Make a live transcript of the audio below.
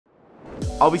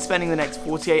I'll be spending the next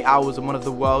 48 hours on one of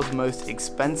the world's most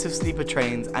expensive sleeper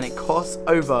trains, and it costs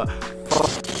over.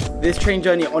 This train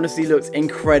journey honestly looks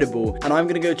incredible, and I'm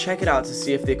gonna go check it out to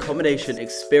see if the accommodation,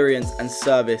 experience, and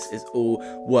service is all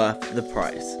worth the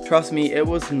price. Trust me, it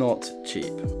was not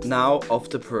cheap. Now, off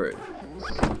to Peru.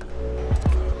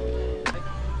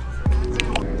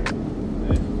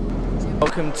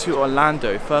 Welcome to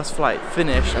Orlando, first flight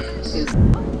finished.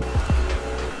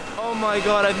 Oh my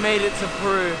god, I've made it to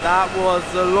Peru. That was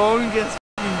the longest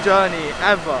journey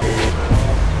ever.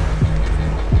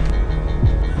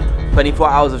 24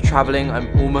 hours of traveling, I'm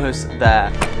almost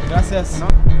there. Gracias.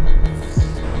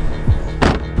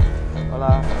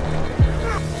 Hola.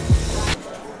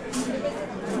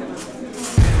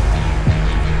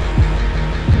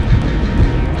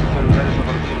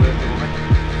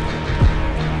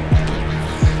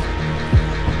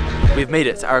 We've made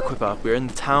it to Arequipa. We're in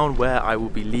the town where I will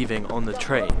be leaving on the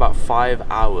train. About 5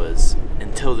 hours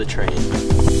until the train.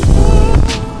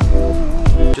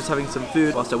 Just having some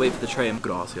food whilst I wait for the train.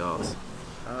 Gracias.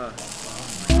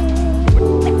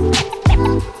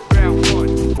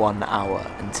 1 hour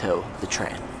until the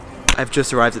train. I've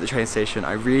just arrived at the train station.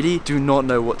 I really do not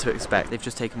know what to expect. They've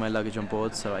just taken my luggage on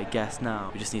board, so I guess now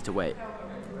we just need to wait.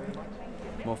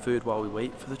 More food while we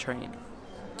wait for the train.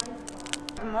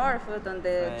 More food on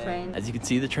the train. As you can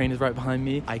see, the train is right behind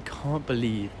me. I can't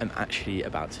believe I'm actually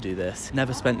about to do this.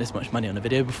 Never spent this much money on a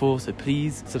video before, so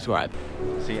please subscribe.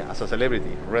 See, as a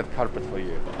celebrity, red carpet for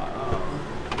you.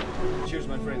 Cheers,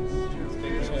 my friends.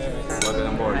 Welcome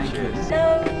on board. Cheers.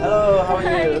 Hello, how are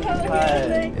you?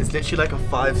 Hi. It's literally like a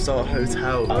 5-star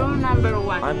hotel. Room number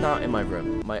 1. I'm now in my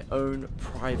room, my own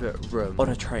private room on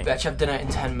a train. We actually have dinner in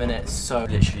 10 minutes, so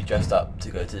I'm literally dressed up to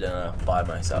go to dinner by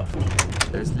myself.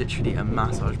 There's literally a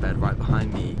massage bed right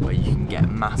behind me where you can get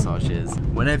massages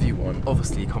whenever you want.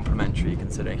 Obviously complimentary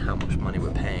considering how much money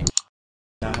we're paying.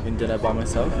 Now having dinner by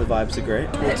myself, the vibes are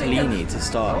great. Tortellini to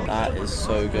start, that is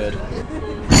so good.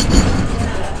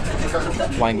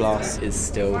 Wine glass is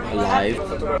still alive.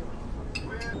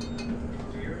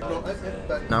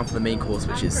 Now for the main course,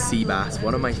 which is sea bass,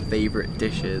 one of my favorite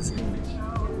dishes.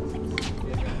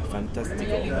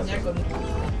 Fantastico.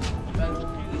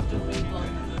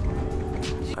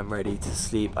 I'm ready to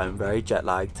sleep. I'm very jet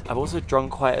lagged. I've also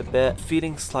drunk quite a bit,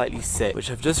 feeling slightly sick,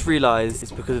 which I've just realized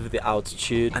is because of the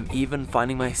altitude. I'm even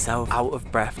finding myself out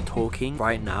of breath talking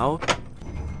right now.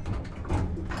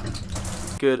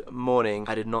 Good morning.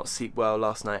 I did not sleep well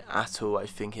last night at all. I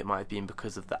think it might have been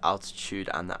because of the altitude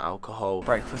and the alcohol.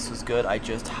 Breakfast was good. I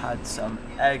just had some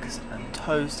eggs and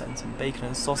toast and some bacon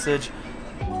and sausage.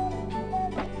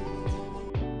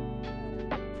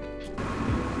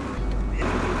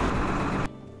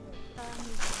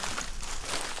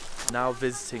 Now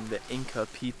visiting the Inca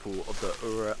people of the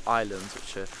Ura Islands,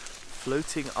 which are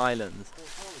floating islands.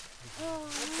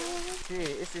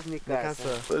 This is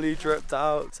Mikasa. Fully dripped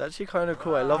out. It's actually kind of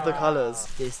cool. I love the colours.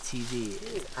 This TV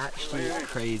is actually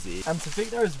crazy. And to think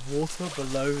there is water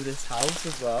below this house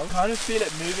as well. Kind of feel it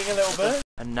moving a little bit.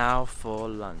 And now for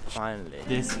lunch, finally.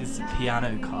 This is the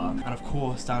piano car. And of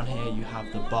course, down here you have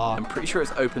the bar. I'm pretty sure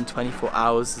it's open 24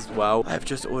 hours as well. I've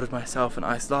just ordered myself an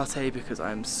iced latte because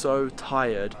I'm so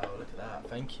tired. Oh, look at that.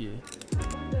 Thank you.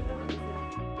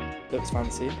 Looks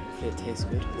fancy. Hopefully it tastes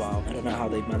good. Wow, I don't know how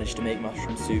they've managed to make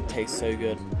mushroom soup taste so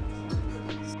good.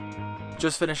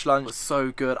 Just finished lunch. It was so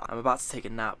good. I'm about to take a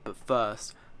nap, but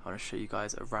first I want to show you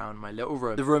guys around my little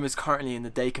room. The room is currently in the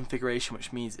day configuration,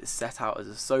 which means it's set out as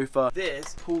a sofa.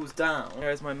 This pulls down.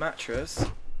 Here's my mattress.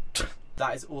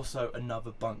 That is also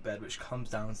another bunk bed which comes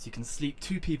down, so you can sleep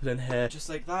 2 people in here. Just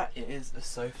like that, it is a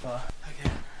sofa.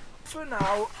 Okay, for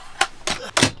now,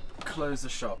 close the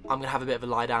shop. I'm gonna have a bit of a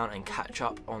lie down and catch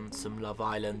up on some Love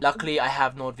Island. Luckily I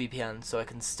have NordVPN, so I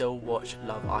can still watch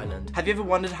Love Island. Have you ever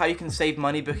wondered how you can save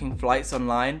money booking flights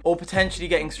online, or potentially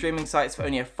getting streaming sites for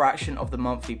only a fraction of the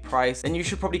monthly price? Then you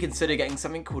should probably consider getting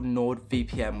something called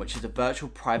NordVPN, which is a virtual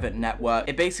private network.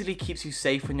 It basically keeps you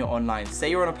safe when you're online.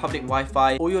 Say you're on a public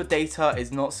Wi-Fi, all your data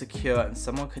is not secure and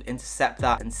someone could intercept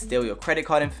that and steal your credit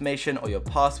card information or your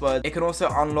password. It can also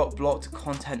unlock blocked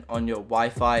content on your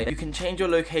Wi-Fi. You can change your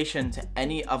location to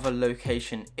any other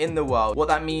location in the world. What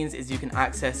that means is you can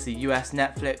access the US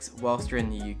Netflix whilst you're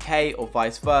in the UK or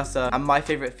vice versa. And my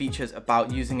favorite features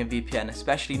about using a VPN,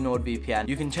 especially NordVPN,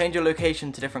 you can change your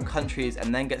location to different countries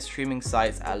and then get streaming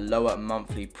sites at a lower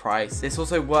monthly price. This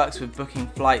also works with booking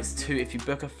flights too. If you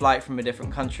book a flight from a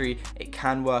different country, it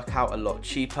can work out a lot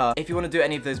cheaper. If you want to do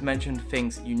any of those mentioned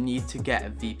things, you need to get a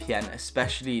VPN,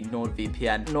 especially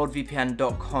NordVPN.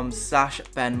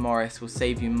 NordVPN.com/Ben Morris will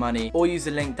save you money, or use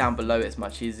the link down down below, it's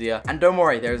much easier. And don't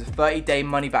worry, there is a 30-day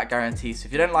money-back guarantee, so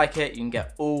if you don't like it, you can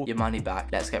get all your money back.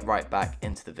 Let's get right back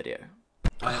into the video.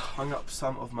 I hung up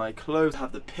some of my clothes,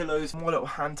 have the pillows, more little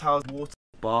hand towels, water,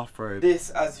 bathrobe.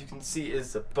 This, as you can see,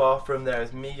 is the bathroom. There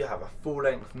is me. You have a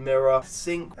full-length mirror,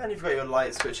 sink, and you've got your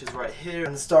light switches right here.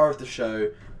 And the star of the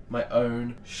show, my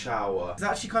own shower. It's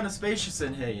actually kind of spacious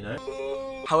in here, you know.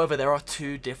 However, there are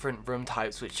two different room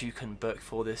types which you can book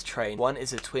for this train. One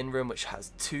is a twin room which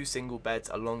has 2 single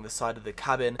beds along the side of the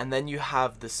cabin, and then you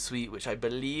have the suite which I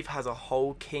believe has a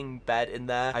whole king bed in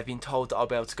there. I've been told that I'll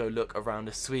be able to go look around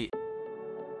the suite.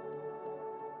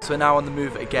 So we're now on the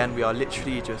move again. We are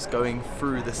literally just going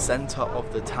through the center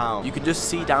of the town. You can just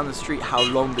see down the street how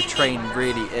long the train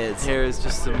really is. Here is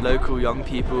just some local young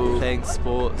people playing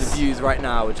sports. The views right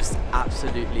now are just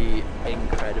absolutely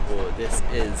incredible. This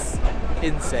is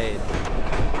insane.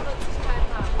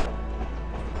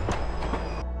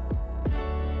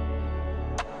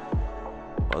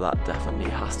 Well, that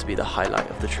definitely has to be the highlight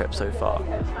of the trip so far.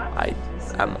 I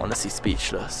am honestly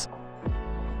speechless.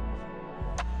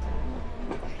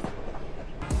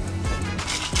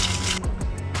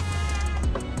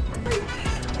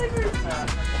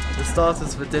 The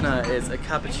starters for dinner is a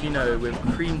cappuccino with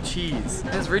cream cheese.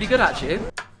 It's really good actually.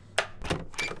 Look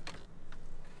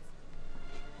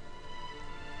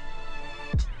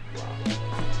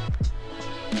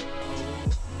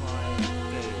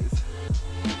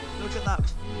at that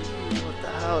view. What the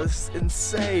hell? This is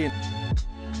insane.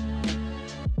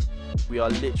 We are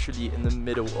literally in the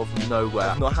middle of nowhere.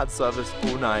 I've not had service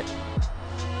all night.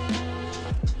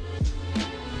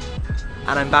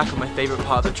 And I'm back on my favourite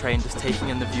part of the train, just taking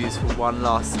in the views for one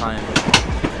last time.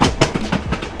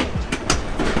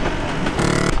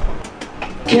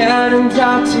 Can I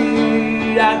talk to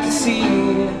you like to see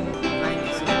you?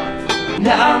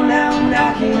 Now I'm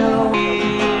knocking on you.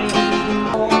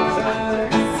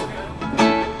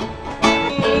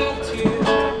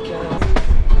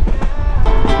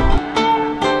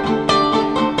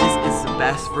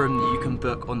 Best room that you can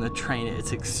book on the train.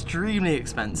 It's extremely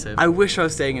expensive. I wish I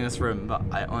was staying in this room, but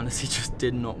I honestly just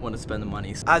did not want to spend the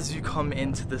money. As you come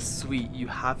into the suite, you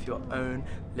have your own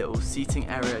little seating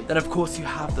area. Then of course you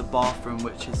have the bathroom,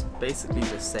 which is basically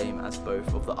the same as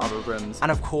both of the other rooms.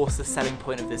 And of course the selling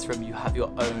point of this room, you have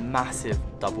your own massive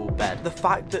double bed. The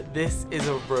fact that this is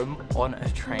a room on a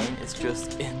train is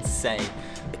just insane.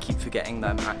 I keep forgetting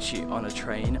that I'm actually on a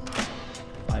train.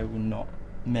 I will not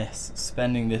miss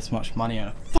spending this much money on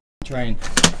a train.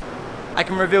 I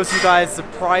can reveal to you guys the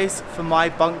price for my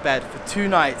bunk bed for 2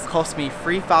 nights cost me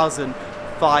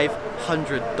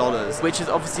 $3,500, which is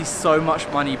obviously so much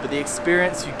money, but the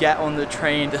experience you get on the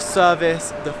train, the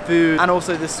service, the food, and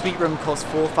also the suite room costs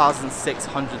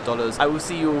 $4,600. I will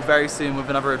see you all very soon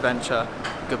with another adventure.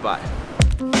 Goodbye.